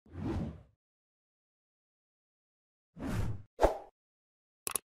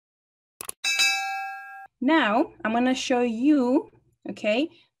Now, I'm gonna show you, okay,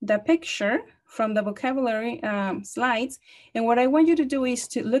 the picture from the vocabulary slides. And what I want you to do is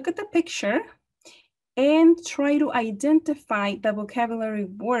to look at the picture and try to identify the vocabulary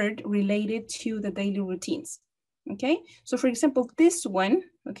word related to the daily routines, okay? So for example, this one,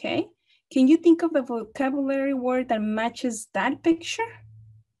 okay? Can you think of the vocabulary word that matches that picture?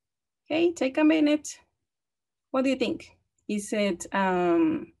 Okay, take a minute. What do you think? Is it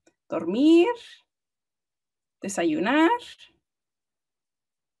dormir, desayunar?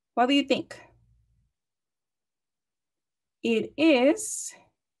 What do you think? It is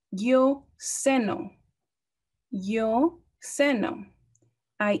yo ceno. Yo ceno.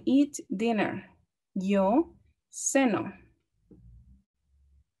 I eat dinner. Yo ceno.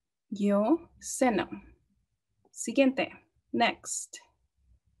 Yo ceno. Siguiente. Next.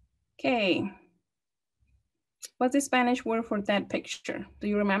 Okay. What's the Spanish word for that picture? Do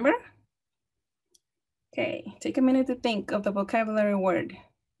you remember? Okay, take a minute to think of the vocabulary word.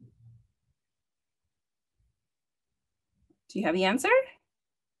 Do you have the answer?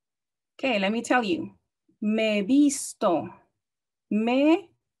 Okay, let me tell you. Me visto. Me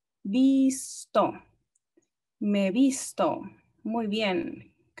visto. Me visto. Muy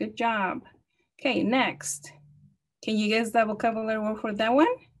bien. Good job. Okay, next. Can you guess the vocabulary word for that one?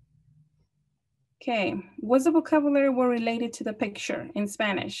 Okay, what's the vocabulary word related to the picture in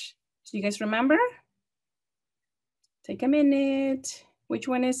Spanish? Do you guys remember? Take a minute. Which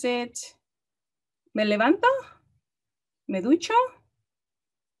one is it? ¿Me levanto? ¿Me ducho?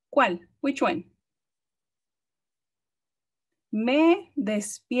 ¿Cuál? Which one? Me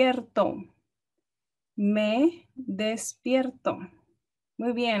despierto. Me despierto.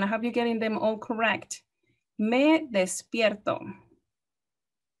 Muy bien, I hope you're getting them all correct. Me despierto.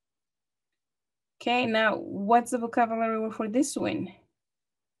 Okay, now what's the vocabulary word for this one?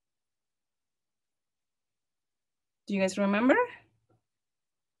 Do you guys remember?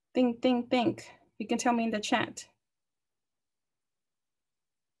 Think, think, think. You can tell me in the chat.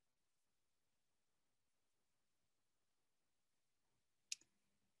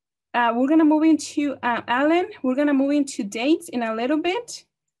 We're gonna move into, Alan, we're gonna move into dates in a little bit.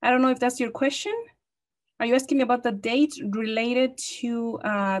 I don't know if that's your question. Are you asking me about the dates related to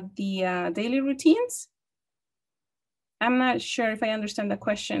the daily routines? I'm not sure if I understand the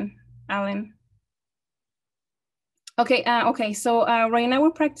question, Alan. Okay, okay, so right now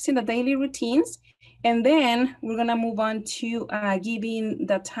we're practicing the daily routines, and then we're gonna move on to giving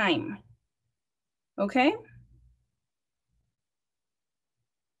the time, okay?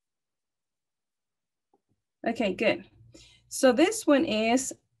 Okay, good. So this one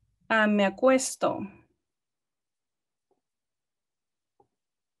is me acuesto.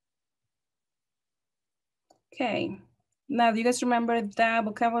 Okay, now do you guys remember the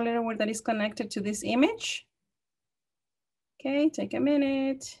vocabulary word that is connected to this image? Okay, take a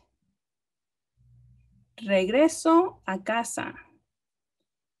minute. Regreso a casa.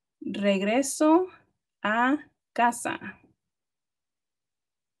 Regreso a casa.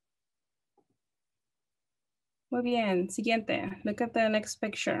 Muy bien, siguiente. Look at the next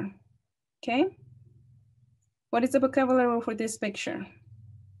picture. Okay. What is the vocabulary word for this picture?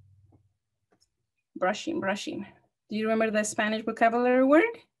 Brushing, brushing. Do you remember the Spanish vocabulary word?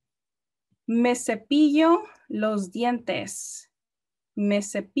 Me cepillo los dientes. Me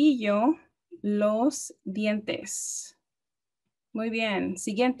cepillo los dientes. Muy bien.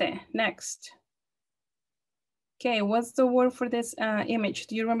 Siguiente. Next. Okay, what's the word for this image?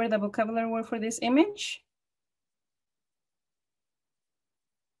 Do you remember the vocabulary word for this image?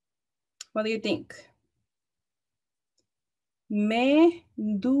 What do you think? Me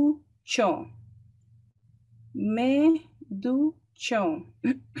ducho. Me ducho.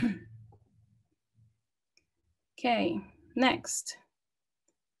 Okay, next.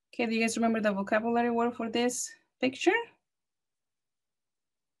 Okay, do you guys remember the vocabulary word for this picture?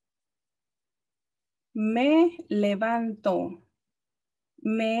 Me levanto.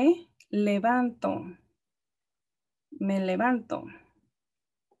 Me levanto. Me levanto.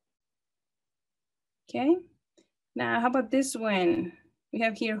 Okay, now how about this one? We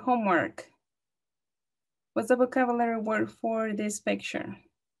have here homework. What's the vocabulary word for this picture?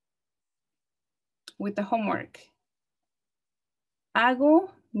 With the homework. Hago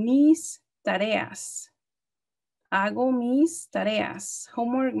mis tareas. Hago mis tareas.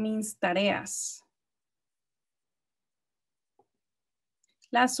 Homework means tareas.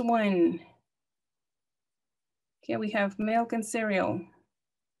 Last one. Okay, we have milk and cereal.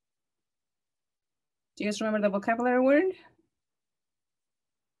 Do you guys remember the vocabulary word?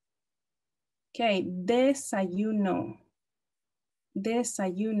 Okay, desayuno.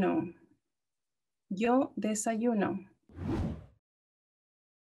 Desayuno. Yo desayuno.